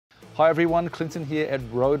Hi everyone, Clinton here at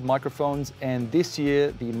RØDE Microphones, and this year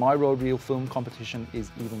the RØDE Reel film competition is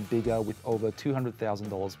even bigger with over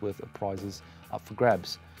 $200,000 worth of prizes up for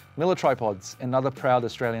grabs. Miller Tripods, another proud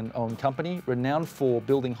Australian-owned company renowned for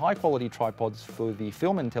building high-quality tripods for the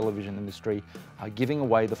film and television industry, are giving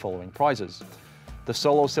away the following prizes. The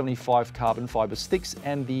Solo 75 carbon fibre sticks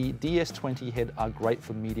and the DS20 head are great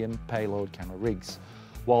for medium payload camera rigs,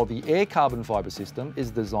 while the Air carbon fibre system is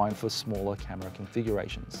designed for smaller camera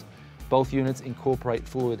configurations. Both units incorporate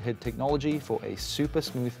fluid head technology for a super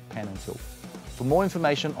smooth pan and tilt. For more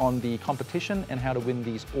information on the competition and how to win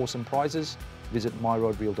these awesome prizes, visit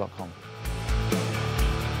myrodereel.com.